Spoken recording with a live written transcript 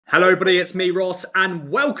Hello everybody, it's me Ross and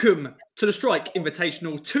welcome to the Strike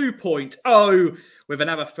Invitational 2.0 with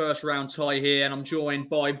another first round tie here, and I'm joined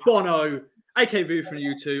by Bono, aka Vu from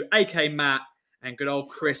YouTube, aka Matt, and good old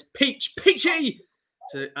Chris Peachy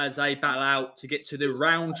as they battle out to get to the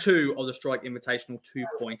round 2 of the Strike Invitational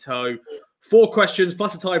 2.0. 4 questions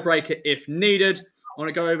plus a tiebreaker if needed. I want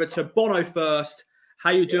to go over to Bono first. How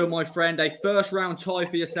you doing, my friend? A first round tie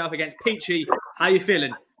for yourself against Peachy. How you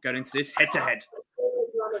feeling going into this head-to-head?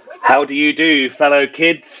 How do you do, fellow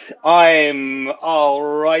kids? I'm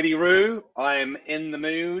alrighty, Roo. I'm in the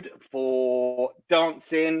mood for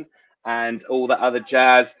dancing and all that other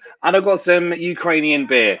jazz. And I've got some Ukrainian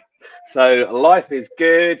beer. So life is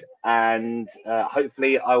good, and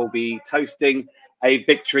hopefully I will be toasting a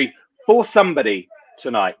victory for somebody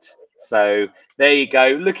tonight. So there you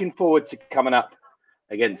go. Looking forward to coming up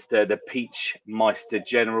against the Peach Meister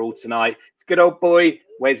General tonight. It's a good old boy,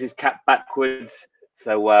 wears his cap backwards.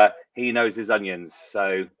 So he knows his onions.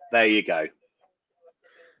 So there you go.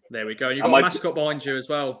 There we go. You've got a mascot behind you as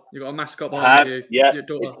well. You've got a mascot behind you. Yeah,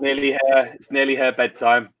 it's nearly her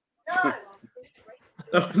bedtime.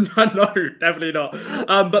 No, definitely not.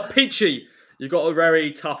 But Peachy, you've got a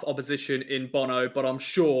very tough opposition in Bono, but I'm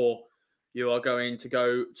sure you are going to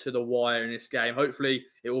go to the wire in this game. Hopefully,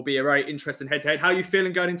 it will be a very interesting head-to-head. How are you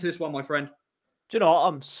feeling going into this one, my friend? Do you know what?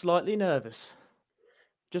 I'm slightly nervous.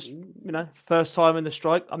 Just, first time in the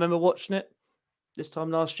strike. I remember watching it this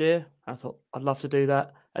time last year. I thought I'd love to do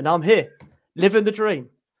that. And now I'm here, living the dream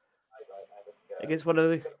against one of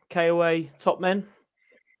the KOA top men.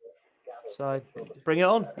 So bring it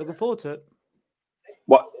on. Looking forward to it.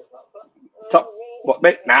 What? Top? What?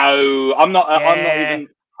 No, I'm not. Yeah.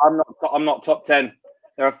 I'm not top 10.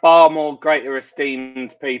 There are far more greater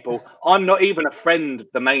esteemed people. I'm not even a friend of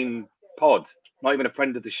the main pod. Not even a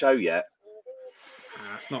friend of the show yet.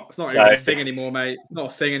 It's not even a thing anymore, mate. It's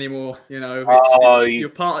not a thing anymore. You're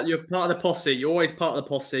part of the posse. You're always part of the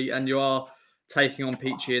posse, and you are taking on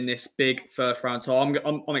Peachy in this big first round. So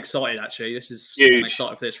I'm excited actually. This is huge. I'm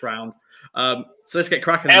excited for this round. So let's get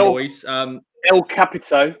cracking, boys. El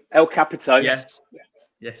Capito.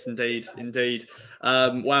 Yes, indeed.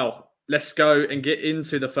 Wow. Let's go and get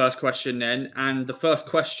into the first question then. And the first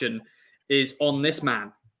question is on this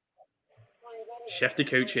man, Chef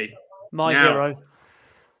Takuchi. My hero.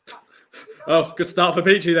 Oh, good start for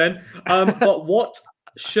Peachy then. But what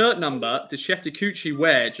shirt number did Chef Takuchi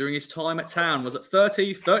wear during his time at town? Was it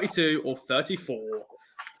 30, 32, or 34?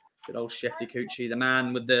 Good old Chef Takuchi, the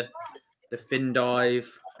man with the fin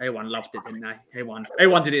dive. Everyone loved it, didn't they?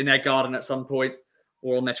 Everyone did it in their garden at some point,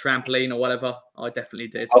 or on their trampoline or whatever. I definitely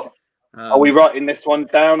did. Are we writing this one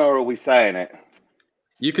down, or are we saying it?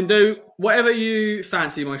 You can do whatever you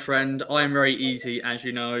fancy, my friend. I am very easy, as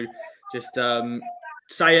you know. Just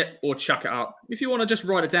say it or chuck it up. If you want to just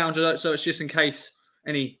write it down, so it's just in case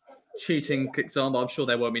any cheating kicks on, but I'm sure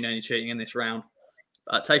there won't be any cheating in this round.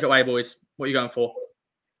 Take it away, boys. What are you going for?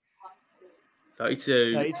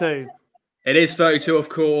 32. 32. It is 32, of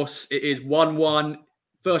course. It is 1-1.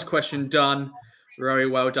 First question done. Very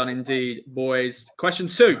well done indeed, boys. Question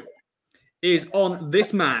 2 is on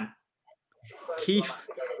this man, Keith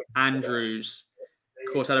Andrews.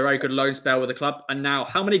 Of course, had a very good loan spell with the club. And now,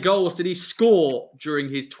 how many goals did he score during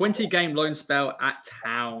his 20-game loan spell at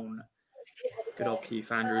town? Good old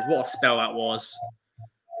Keith Andrews. What a spell that was.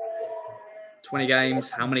 20 games,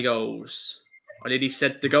 how many goals? I nearly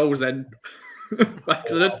said the goals then. By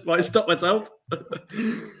accident. Might stop myself.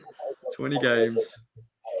 20 games.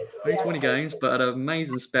 Only 20 games, but an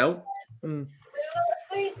amazing spell. All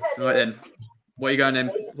right, then. What are you going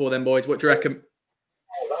in for then, boys? What do you reckon?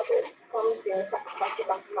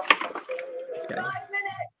 Okay.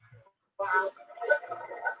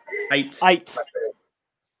 8.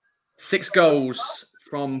 6 goals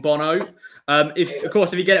from Bono. Of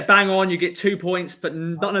course, if you get it bang on, you get 2 points, but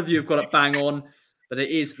none of you have got it bang on. But it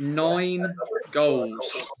is 9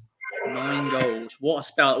 goals. 9 goals. What a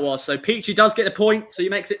spell it was. So Peachy does get a point, so he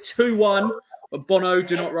makes it 2-1. But Bono,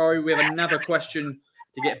 do not worry. We have another question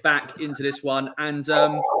to get back into this one. And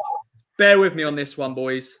bear with me on this one,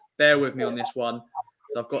 boys. Bear with me on this one.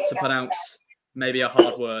 So I've got to pronounce maybe a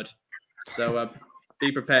hard word. So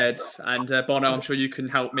be prepared. And Bono, I'm sure you can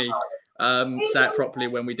help me say it properly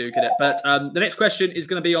when we do get it. But the next question is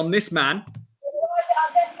going to be on this man,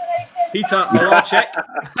 Peter Malarchek,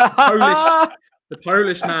 the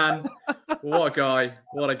Polish man. What a guy.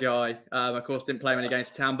 What a guy. Of course, didn't play many games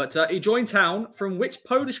for town. But he joined town from which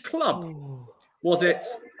Polish club? Was it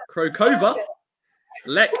Krakowa,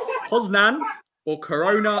 Lech Poznan, or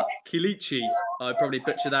Korona Kilichi? I probably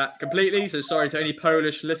butchered that completely, so sorry to any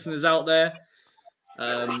Polish listeners out there.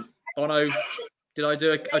 Bono, Did I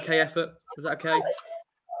do a okay effort? Was that okay?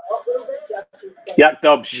 Yeah,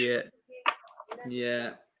 Dobbs. Yeah.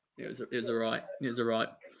 It was all right. It was all right.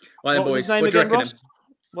 Right then, What was boys. his name What do you again, reckon? Ross?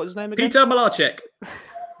 What's his name again? Peter Malarchek.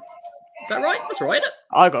 Is that right? That's right.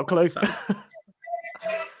 I got a clue.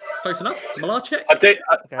 Close enough. Malarchek.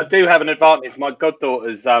 I do have an advantage. My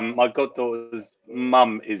goddaughter's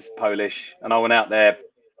mum is Polish, and I went out there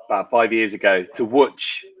about 5 years ago to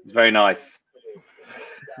Łódź. It's very nice.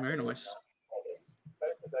 Very nice.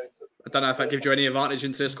 I don't know if that gives you any advantage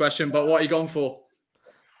into this question, but what are you going for?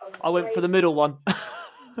 I went for the middle one.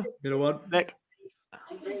 Middle one. Nick.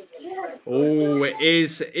 Oh, it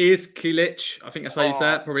is Kilic. I think that's how you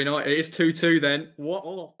say it. Probably not. It is 2-2 then. What?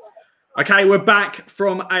 Oh. Okay, we're back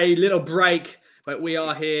from a little break, but we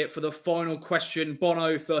are here for the final question.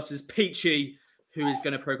 Bono versus Peachy, who is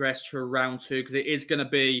going to progress to round 2, because it is going to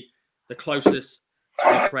be the closest to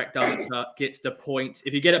the correct answer gets the point.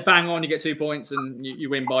 If you get it bang on, you get 2 points, and you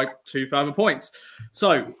win by 2 further points.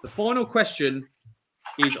 So the final question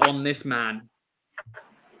is on this man,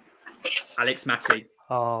 Alex Matty.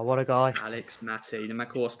 Oh, what a guy. Alex Matty. And of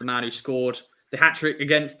course, the man who scored the hat-trick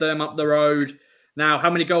against them up the road. Now, how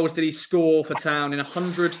many goals did he score for Town in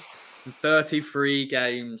 133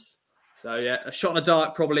 games? So, yeah, a shot in the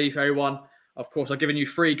dark probably for everyone. Of course, I've given you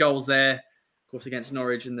 3 goals there, of course, against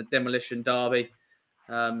Norwich in the demolition derby.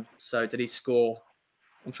 So, did he score?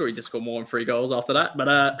 I'm sure he did score more than 3 goals after that.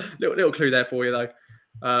 But little clue there for you, though.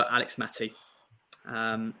 Alex Matty.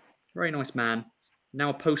 Very nice man. Now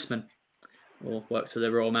a postman. Or works for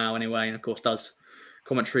the Royal Mail anyway. And, of course, does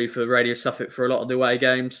commentary for Radio Suffolk for a lot of the away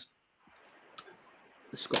games.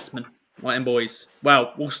 The Scotsman. Right then, boys.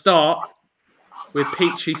 Well, we'll start with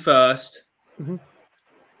Peachy first. Mm-hmm.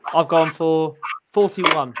 I've gone for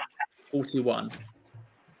 41. 41.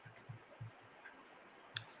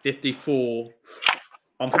 54.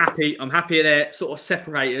 I'm happy they're sort of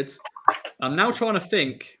separated. I'm now trying to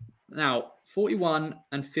think. Now, 41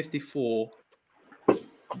 and 54.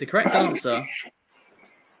 The correct answer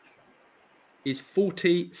is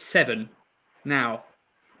 47. Now,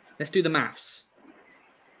 let's do the maths.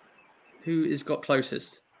 Who has got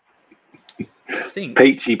closest? I think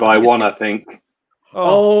Peachy by 1, I think.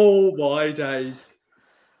 Oh my days.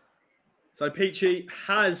 So Peachy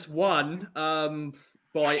has won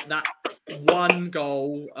by that 1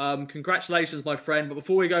 goal. Congratulations, my friend. But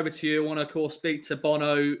before we go over to you, I want to, of course, speak to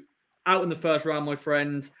Bono out in the first round, my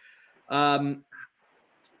friend.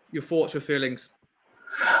 Your thoughts, your feelings?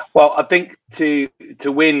 Well, I think to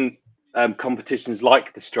win competitions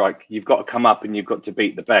like the Strike, you've got to come up and you've got to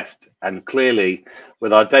beat the best. And clearly,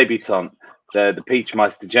 with our debutant, the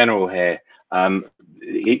Peachmeister General here,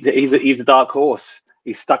 he's a dark horse.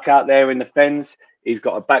 He's stuck out there in the fens. He's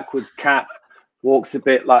got a backwards cap, walks a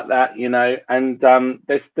bit like that, you know. And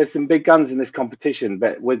there's some big guns in this competition,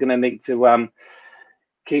 but we're going to need to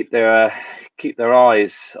keep their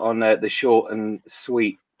eyes on the short and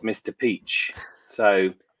sweet Mr. Peach.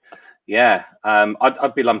 So, yeah,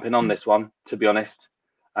 I'd be lumping on this one, to be honest,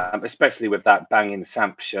 especially with that banging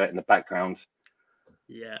Samp shirt in the background.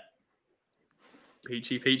 Yeah.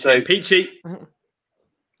 Peachy.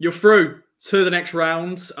 You're through to the next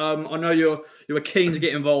round. I know you were keen to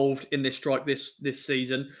get involved in this Strike this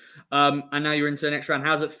season, and now you're into the next round.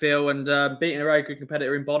 How's it feel? And beating a very good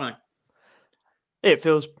competitor in Bono? It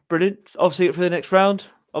feels brilliant. Obviously, for the next round,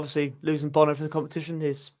 obviously losing Bono for the competition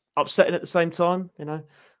is upsetting at the same time. You know,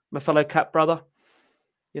 my fellow Cap brother.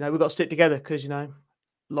 You know, we've got to stick together because, you know,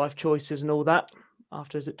 life choices and all that.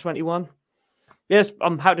 After, is it 21? Yes,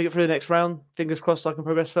 I'm happy to get through the next round. Fingers crossed I can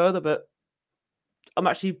progress further, but I'm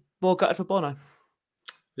actually more gutted for Bono.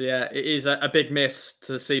 Yeah, it is a big miss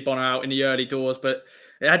to see Bono out in the early doors, but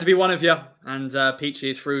it had to be one of you. And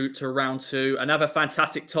Peachy is through to round 2. Another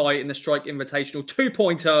fantastic tie in the Strike Invitational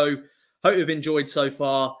 2.0. Hope you've enjoyed so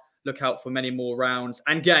far. Look out for many more rounds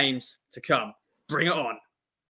and games to come. Bring it on.